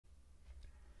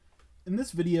In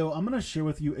this video, I'm going to share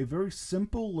with you a very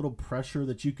simple little pressure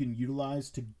that you can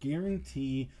utilize to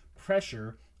guarantee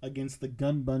pressure against the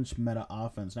gun bunch meta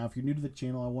offense. Now, if you're new to the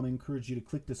channel, I want to encourage you to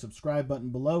click the subscribe button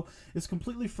below. It's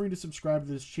completely free to subscribe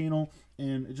to this channel,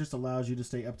 and it just allows you to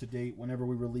stay up to date whenever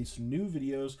we release new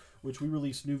videos, which we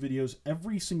release new videos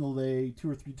every single day,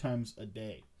 2 or 3 times a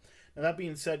day. Now, that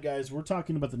being said, guys, we're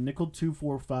talking about the nickel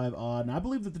 245 odd, and I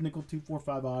believe that the nickel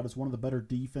 245 odd is one of the better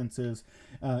defenses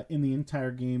in the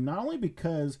entire game, not only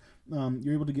because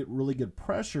you're able to get really good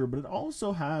pressure, but it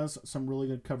also has some really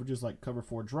good coverages like cover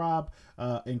 4 drop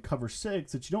and cover 6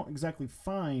 that you don't exactly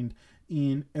find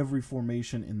in every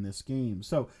formation in this game.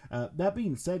 So that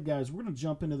being said, guys, we're going to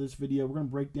jump into this video. We're going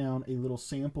to break down a little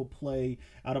sample play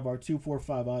out of our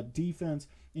 245 odd defense.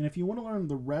 And if you want to learn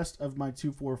the rest of my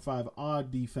 245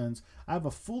 odd defense, I have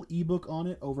a full ebook on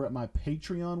it over at my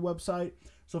Patreon website.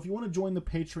 So if you want to join the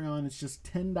Patreon, it's just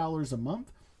 $10 a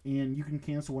month, and you can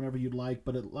cancel whenever you'd like.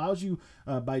 But it allows you,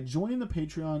 by joining the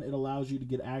Patreon, it allows you to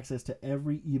get access to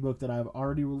every ebook that I've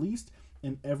already released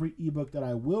and every ebook that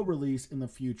I will release in the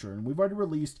future. And we've already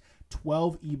released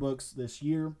 12 ebooks this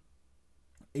year,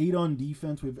 8 on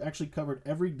defense. We've actually covered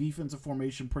every defensive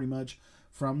formation pretty much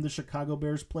from the Chicago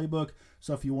Bears playbook.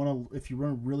 So if you want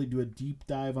to really do a deep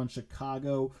dive on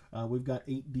Chicago, we've got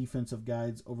 8 defensive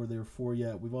guides over there for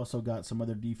you. We've also got some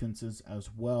other defenses as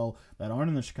well that aren't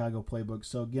in the Chicago playbook.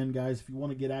 So again, guys, if you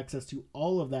want to get access to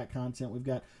all of that content, we've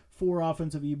got 4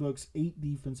 offensive ebooks, 8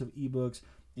 defensive ebooks,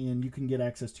 and you can get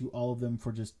access to all of them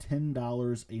for just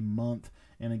 $10 a month.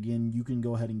 And again, you can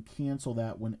go ahead and cancel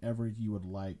that whenever you would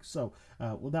like. So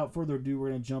without further ado, we're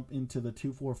going to jump into the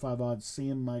 245 odd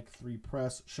Sam Mike 3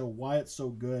 press, show why it's so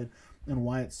good and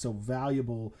why it's so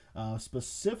valuable,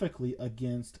 specifically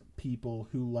against people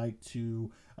who like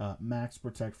to max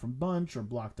protect from bunch or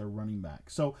block their running back.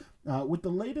 So with the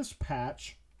latest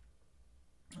patch,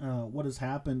 what has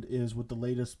happened is with the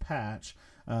latest patch,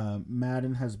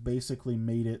 Madden has basically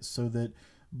made it so that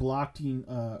blocking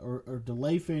or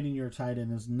delay fading your tight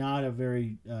end is not a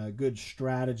very good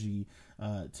strategy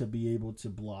to be able to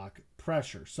block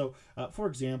pressure. So, for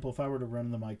example, if I were to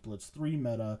run the Mike Blitz 3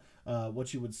 meta,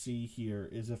 what you would see here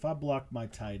is if I block my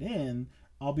tight end,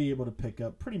 I'll be able to pick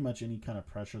up pretty much any kind of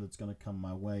pressure that's going to come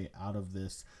my way out of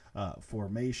this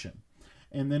formation.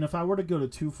 And then if I were to go to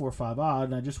 245 odd,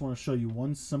 and I just want to show you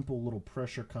one simple little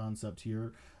pressure concept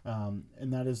here,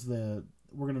 and that is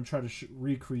we're going to try to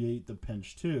recreate the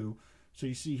pinch 2. So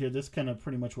you see here, this kind of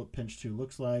pretty much what pinch 2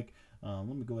 looks like. Let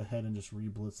me go ahead and just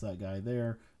re-blitz that guy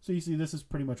there. So you see, this is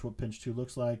pretty much what pinch 2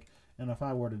 looks like. And if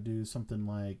I were to do something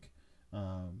like,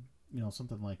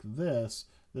 something like this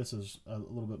is a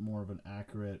little bit more of an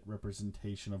accurate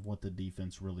representation of what the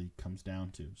defense really comes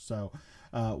down to. So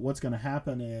what's going to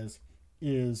happen is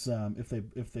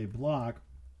if they block,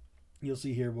 you'll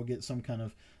see here we'll get some kind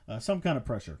of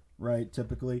pressure, right?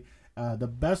 Typically, the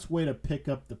best way to pick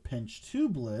up the pinch 2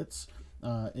 blitz,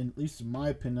 at least in my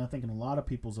opinion, I think in a lot of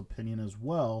people's opinion as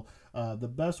well, the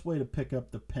best way to pick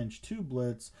up the pinch 2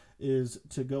 blitz is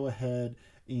to go ahead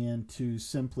and to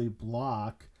simply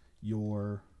block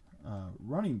your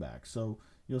running back. So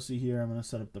you'll see here I'm going to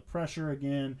set up the pressure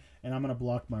again, and I'm going to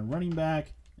block my running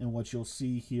back. And what you'll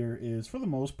see here is, for the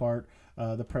most part,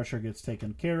 the pressure gets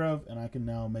taken care of, and I can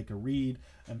now make a read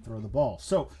and throw the ball.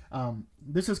 So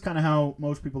this is kind of how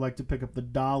most people like to pick up the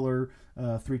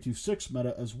 $326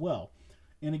 meta as well.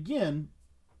 And again,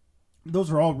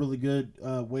 those are all really good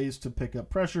ways to pick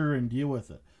up pressure and deal with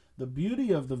it. The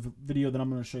beauty of the video that I'm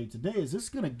going to show you today is this is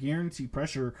going to guarantee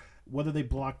pressure whether they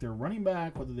block their running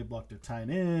back, whether they block their tight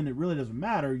end. It really doesn't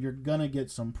matter. You're going to get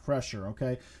some pressure,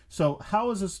 okay? So how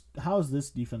is this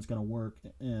defense going to work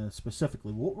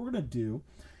specifically? What we're going to do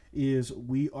is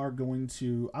we are going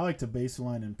to, I like to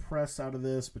baseline and press out of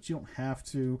this, but you don't have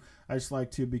to. I just like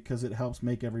to because it helps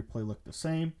make every play look the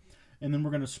same. And then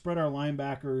we're going to spread our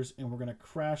linebackers, and we're going to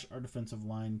crash our defensive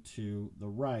line to the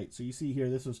right. So you see here,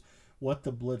 this is what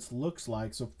the blitz looks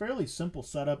like. So fairly simple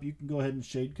setup. You can go ahead and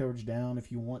shade coverage down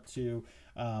if you want to.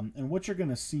 And what you're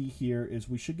going to see here is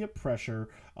we should get pressure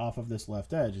off of this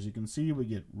left edge. As you can see, we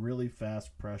get really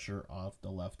fast pressure off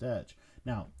the left edge.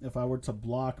 Now, if I were to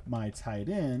block my tight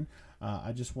end,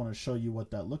 I just want to show you what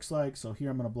that looks like. So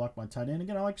here I'm going to block my tight end.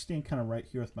 Again, I like to stand kind of right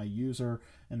here with my user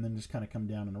and then just kind of come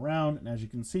down and around. And as you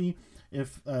can see,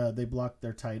 if they block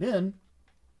their tight end,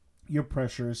 your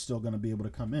pressure is still going to be able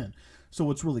to come in. So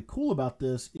what's really cool about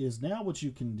this is now what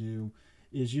you can do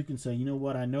is you can say, you know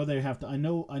what, I know what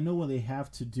they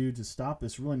have to do to stop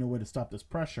this. Really no way to stop this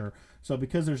pressure. So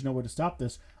because there's no way to stop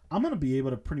this, I'm going to be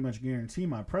able to pretty much guarantee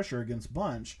my pressure against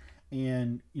bunch.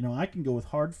 And, I can go with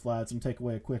hard flats and take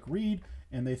away a quick read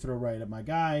and they throw right at my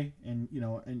guy, and you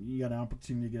know, and you got an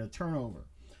opportunity to get a turnover.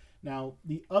 Now,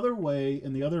 the other way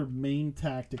and the other main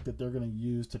tactic that they're going to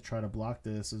use to try to block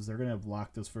this is they're going to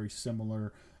block this very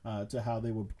similar to how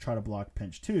they would try to block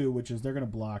pinch 2, which is they're going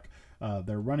to block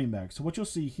their running back. So what you'll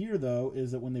see here, though,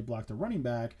 is that when they block the running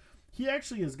back, he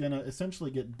actually is going to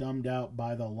essentially get dumbed out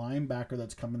by the linebacker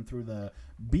that's coming through the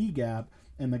B gap,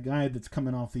 and the guy that's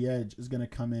coming off the edge is going to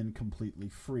come in completely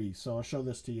free. So I'll show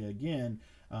this to you again.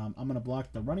 I'm going to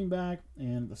block the running back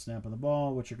and the snap of the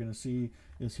ball. What you're going to see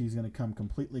is he's going to come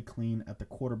completely clean at the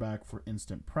quarterback for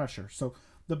instant pressure. So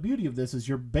the beauty of this is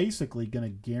you're basically going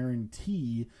to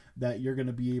guarantee that you're going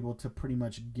to be able to pretty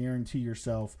much guarantee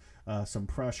yourself some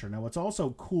pressure. Now, what's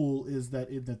also cool is that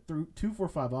in the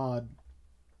 2-4-5 odd,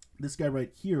 this guy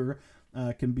right here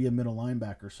can be a middle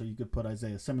linebacker. So you could put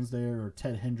Isaiah Simmons there, or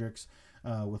Ted Hendricks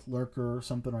with Lurker or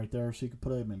something right there. So you could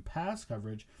put him in pass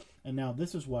coverage. And now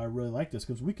this is why I really like this,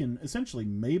 because we can essentially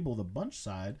Mabel the bunch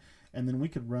side, and then we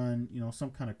could run, you know,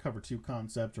 some kind of cover 2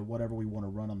 concept or whatever we want to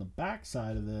run on the back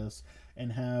side of this,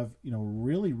 and have, you know,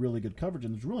 really, really good coverage.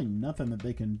 And there's really nothing that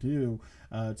they can do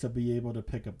to be able to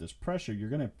pick up this pressure. You're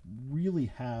going to really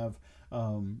have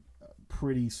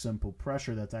pretty simple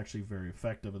pressure that's actually very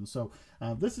effective. And so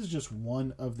this is just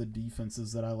one of the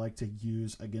defenses that I like to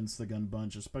use against the gun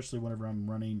bunch, especially whenever I'm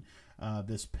running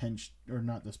this pinch, or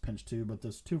not this pinch 2, but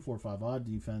this 2-4-5 odd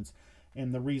defense.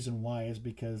 And the reason why is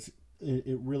because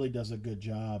it really does a good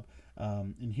job.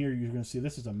 And here you're going to see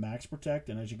this is a max protect,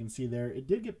 and as you can see there, it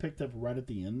did get picked up right at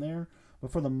the end there,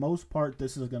 but for the most part,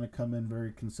 this is going to come in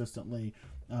very consistently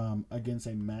against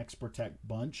a max protect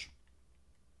bunch,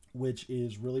 which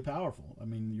is really powerful. I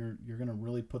mean, you're going to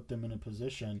really put them in a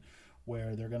position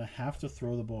where they're going to have to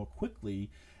throw the ball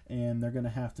quickly, and they're going to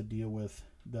have to deal with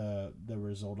the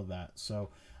result of that.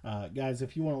 So, guys,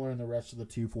 if you want to learn the rest of the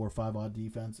 2-4-5 odd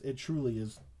defense, it truly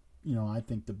is, you know, I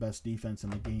think the best defense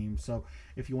in the game. So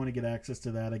if you want to get access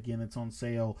to that, again, it's on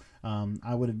sale.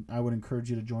 I would encourage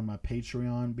you to join my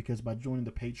Patreon, because by joining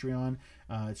the Patreon,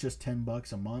 it's just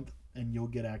 $10 a month, and you'll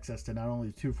get access to not only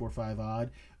the 2-4-5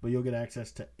 odd, but you'll get access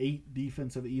to 8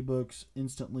 defensive ebooks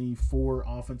instantly, 4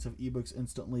 offensive ebooks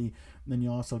instantly. And then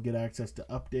you also get access to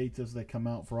updates as they come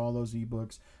out for all those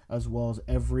ebooks, as well as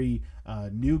every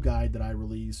new guide that I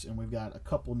release. And we've got a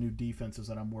couple new defenses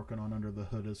that I'm working on under the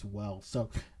hood as well. So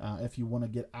if you want to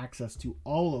get access to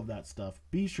all of that stuff,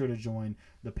 be sure to join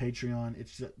the Patreon.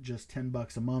 It's just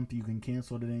 $10 a month. You can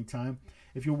cancel it at any time.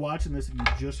 If you're watching this and you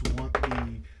just want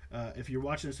the if you're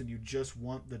watching this and you just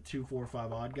want the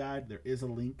 2-4-5 odd guide, there is a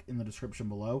link in the description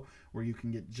below where you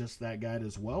can get just that guide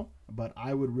as well. But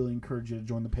I would really encourage you to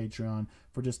join the Patreon.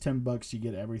 For just $10, you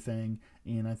get everything,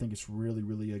 and I think it's really,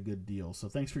 really a good deal. So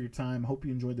thanks for your time. Hope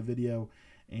you enjoyed the video,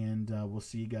 and we'll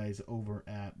see you guys over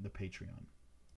at the Patreon.